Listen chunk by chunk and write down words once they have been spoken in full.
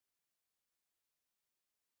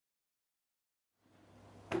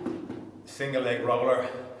single leg roller,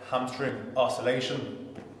 hamstring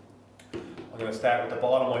oscillation. I'm going to start with the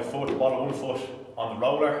ball of my foot, ball of one foot on the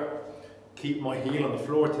roller. Keep my heel on the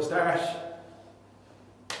floor to start.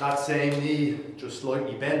 That same knee just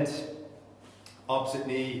slightly bent. Opposite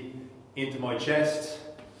knee into my chest.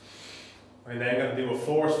 I'm then going to do a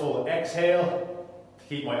forceful exhale to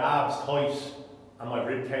keep my abs tight and my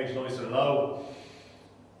rib cage nice and low.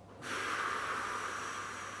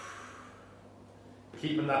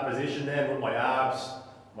 Keeping that position then with my abs,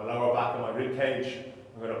 my lower back and my rib cage.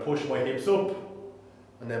 I'm going to push my hips up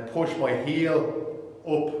and then push my heel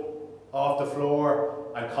up off the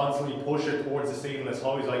floor and constantly push it towards the ceiling as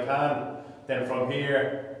high as I can. Then from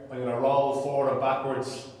here, I'm going to roll forward and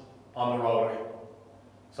backwards on the roller.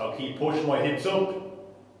 So I'll keep pushing my hips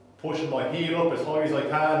up, pushing my heel up as high as I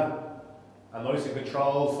can, and nice and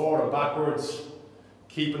controlled forward and backwards,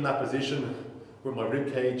 keeping that position with my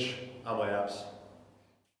rib cage and my abs.